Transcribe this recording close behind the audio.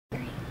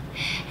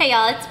Hey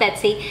y'all, it's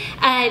Betsy.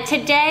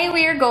 Today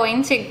we are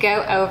going to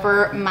go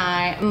over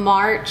my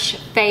March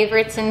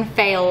favorites and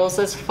fails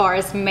as far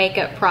as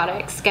makeup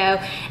products go.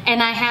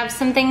 And I have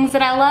some things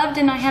that I loved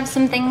and I have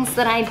some things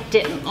that I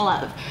didn't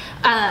love.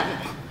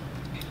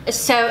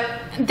 So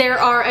there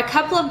are a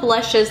couple of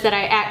blushes that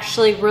I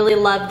actually really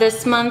love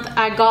this month.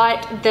 I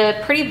got the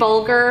Pretty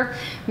Vulgar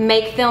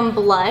Make Them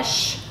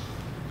Blush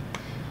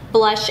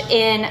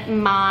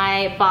in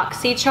my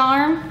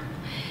BoxyCharm.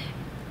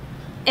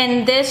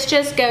 And this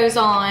just goes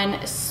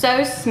on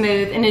so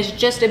smooth and is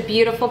just a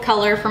beautiful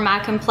color for my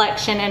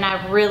complexion, and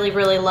I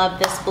really love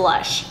this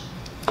blush.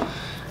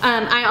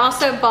 I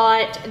also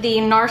bought the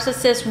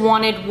Narcissist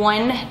Wanted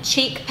One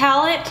Cheek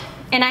palette,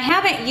 and I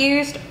haven't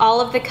used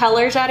all of the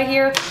colors out of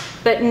here,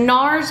 but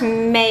NARS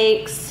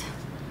makes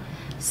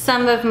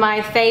some of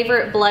my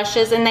favorite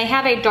blushes, and they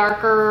have a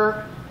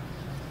darker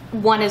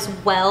one as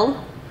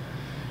well.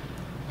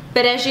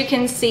 But as you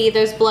can see,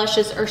 those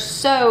blushes are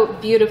so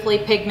beautifully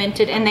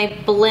pigmented and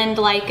they blend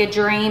like a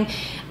dream.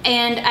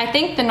 And I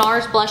think the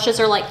NARS blushes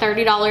are like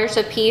 $30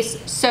 a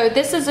piece. So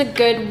this is a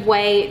good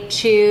way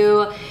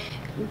to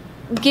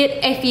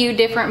get a few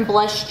different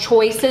blush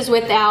choices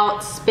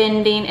without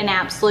spending an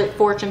absolute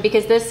fortune,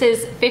 because this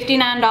is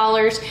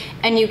 $59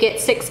 and you get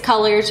 6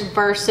 colors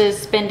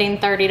versus spending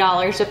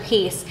 $30 a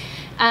piece.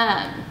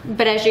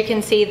 But as you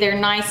can see, they're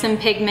nice and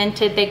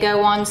pigmented. They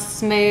go on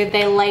smooth.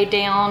 They lay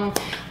down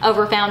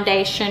over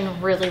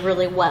foundation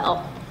really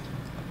well.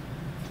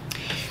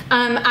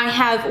 I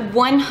have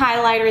one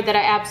highlighter that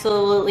I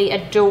absolutely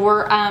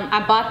adore.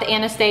 I bought the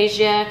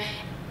Anastasia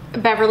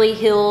Beverly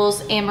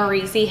Hills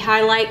Amazing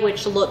highlight,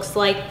 which looks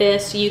like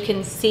this. You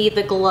can see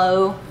the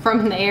glow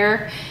from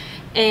there.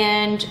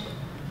 And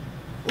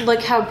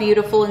look how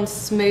beautiful and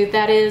smooth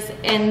that is,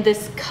 and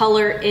this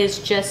color is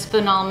just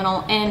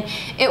phenomenal, and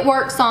it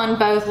works on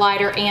both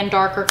lighter and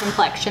darker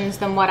complexions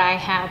than what I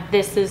have.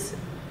 This is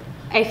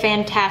a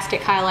fantastic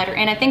highlighter,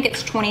 and I think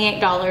it's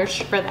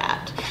 $28 for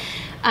that.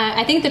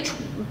 I think the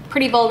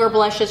Pretty Vulgar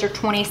blushes are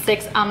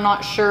 $26. I'm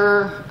not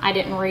sure. I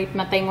didn't read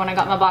my thing when I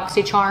got my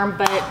BoxyCharm,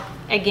 but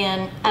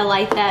again, I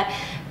like that.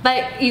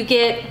 But you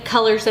get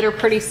colors that are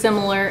pretty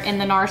similar in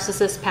the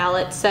Narcissist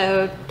palette,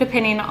 so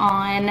depending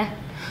on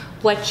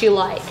what you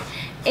like.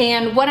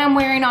 And what I'm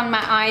wearing on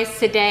my eyes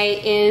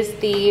today is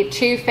the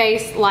Too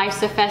Faced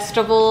Life's a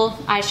Festival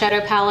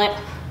eyeshadow palette.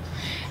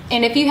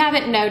 And if you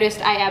haven't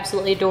noticed, I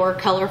absolutely adore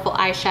colorful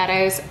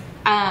eyeshadows.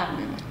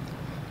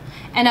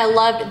 And I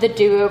loved the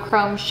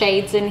duochrome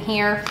shades in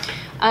here.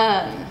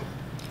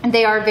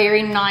 They are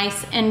very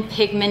nice and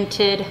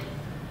pigmented.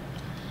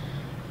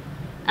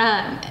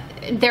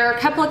 There are a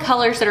couple of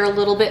colors that are a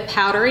little bit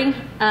powdery.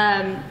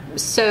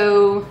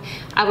 So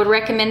I would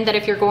recommend that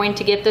if you're going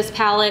to get this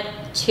palette,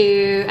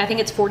 to, I think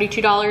it's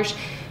 $42,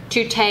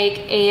 to take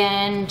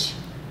and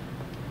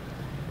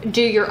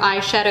do your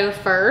eyeshadow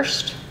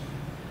first.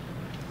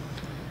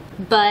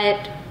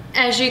 But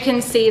as you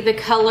can see, the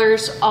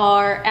colors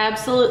are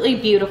absolutely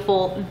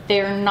beautiful.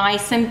 They're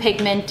nice and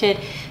pigmented.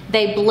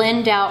 They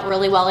blend out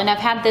really well. And I've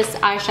had this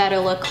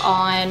eyeshadow look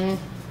on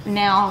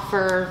now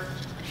for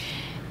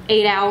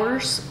 8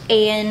 hours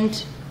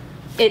and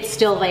it's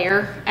still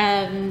there,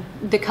 and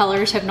the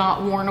colors have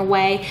not worn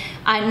away.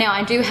 Now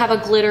I do have a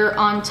glitter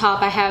on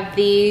top. I have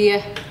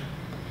the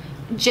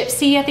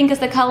Gypsy, I think is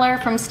the color,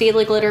 from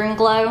Steely Glitter and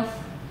Glow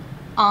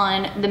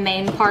on the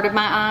main part of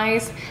my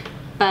eyes,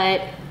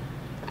 but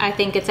I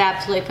think it's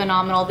absolutely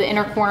phenomenal. The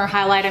inner corner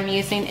highlight I'm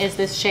using is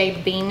this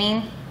shade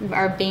Beaming,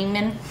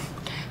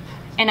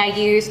 and I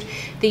used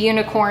the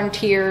Unicorn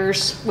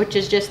Tears, which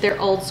is just their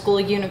old school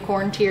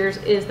Unicorn Tears,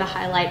 is the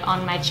highlight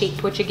on my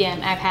cheek, which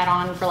again, I've had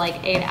on for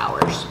like 8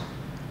 hours.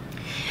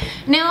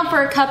 Now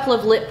for a couple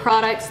of lip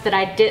products that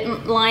I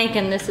didn't like,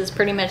 and this is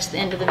pretty much the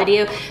end of the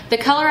video. The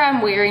color I'm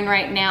wearing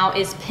right now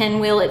is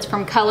Pinwheel. It's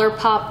from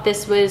ColourPop.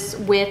 This was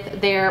with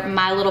their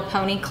My Little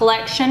Pony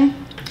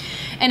collection.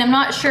 And I'm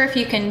not sure if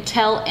you can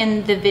tell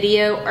in the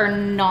video or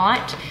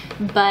not,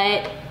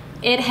 but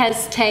it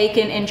has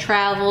taken and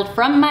traveled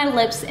from my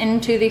lips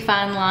into the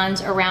fine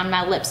lines around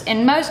my lips.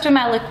 And most of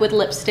my liquid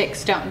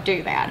lipsticks don't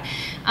do that.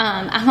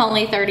 I'm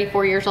only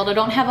 34 years old. I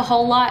don't have a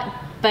whole lot,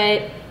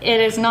 but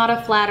it is not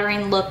a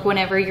flattering look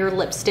whenever your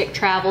lipstick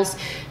travels.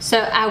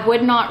 So I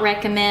would not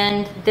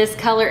recommend this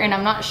color, and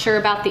I'm not sure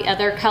about the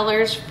other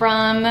colors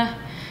from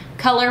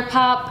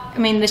ColourPop. I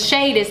mean, the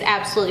shade is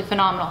absolutely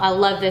phenomenal. I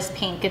love this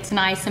pink. It's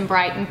nice and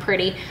bright and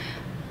pretty.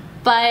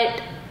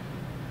 But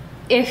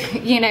if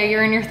you know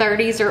you're in your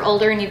 30s or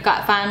older and you've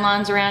got fine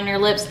lines around your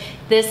lips,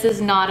 this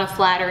is not a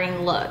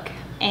flattering look,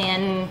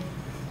 and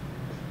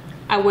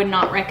I would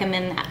not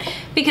recommend that,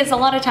 because a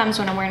lot of times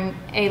when I'm wearing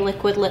a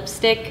liquid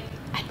lipstick,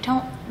 I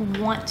don't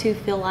want to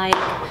feel like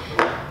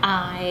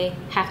I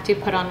have to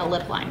put on a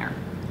lip liner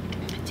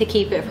to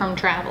keep it from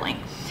traveling.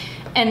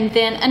 And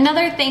then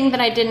another thing that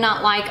I did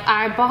not like,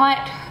 I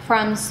bought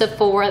from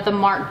Sephora the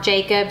Marc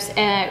Jacobs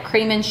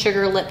Cream and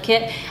Sugar Lip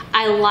Kit.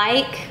 I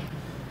like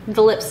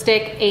the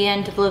lipstick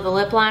and the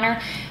lip liner,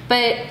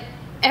 but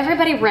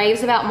everybody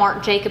raves about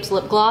Marc Jacobs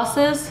lip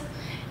glosses,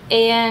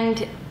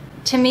 and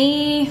to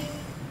me,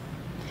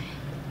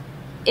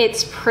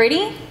 It's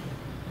pretty,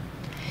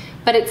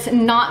 but it's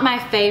not my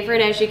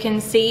favorite, as you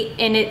can see,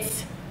 and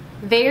it's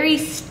very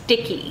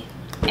sticky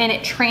and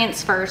it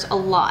transfers a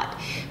lot.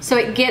 So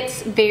it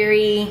gets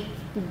very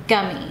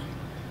gummy.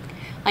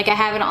 Like I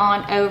have it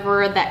on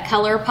over that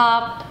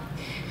ColourPop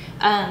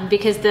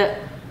because the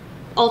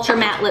Ultra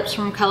Matte lips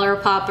from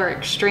ColourPop are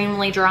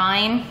extremely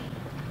drying.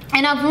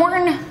 And I've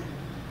worn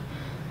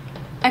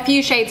a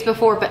few shades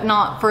before, but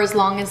not for as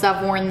long as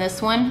I've worn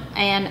this one.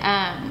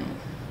 And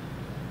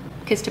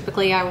because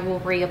typically I will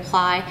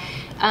reapply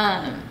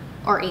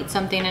or eat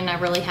something, and I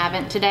really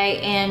haven't today.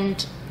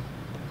 And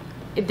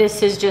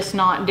this is just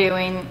not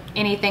doing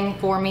anything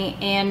for me.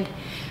 And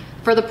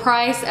for the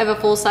price of a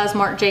full-size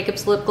Marc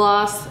Jacobs lip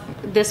gloss,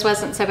 this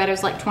wasn't so bad. It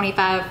was like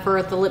 $25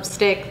 for the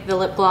lipstick, the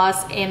lip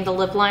gloss, and the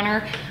lip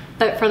liner.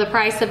 But for the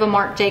price of a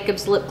Marc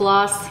Jacobs lip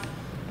gloss,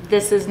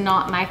 this is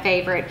not my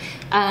favorite.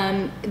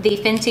 The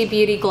Fenty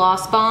Beauty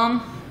Gloss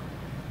Bomb,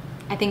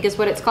 I think is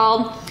what it's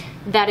called.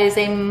 That is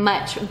a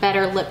much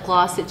better lip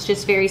gloss. It's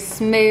just very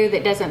smooth.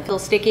 It doesn't feel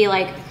sticky.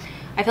 Like,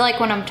 I feel like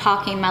when I'm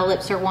talking, my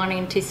lips are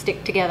wanting to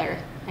stick together.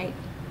 Like,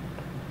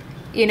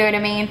 you know what I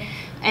mean?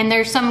 And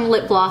there's some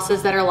lip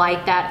glosses that are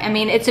like that. I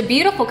mean, it's a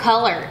beautiful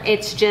color.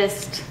 It's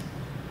just,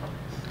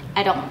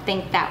 I don't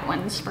think that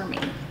one's for me.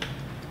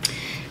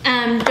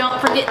 Don't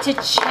forget to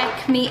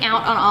check me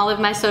out on all of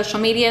my social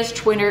medias,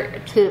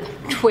 Twitter,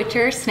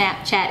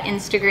 Snapchat,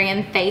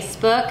 Instagram,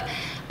 Facebook,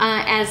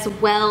 as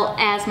well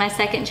as my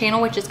second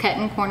channel, which is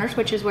Cuttin Corners,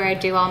 which is where I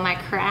do all my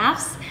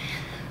crafts.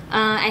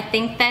 I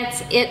think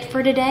that's it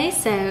for today,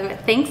 so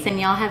thanks, and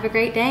y'all have a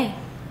great day.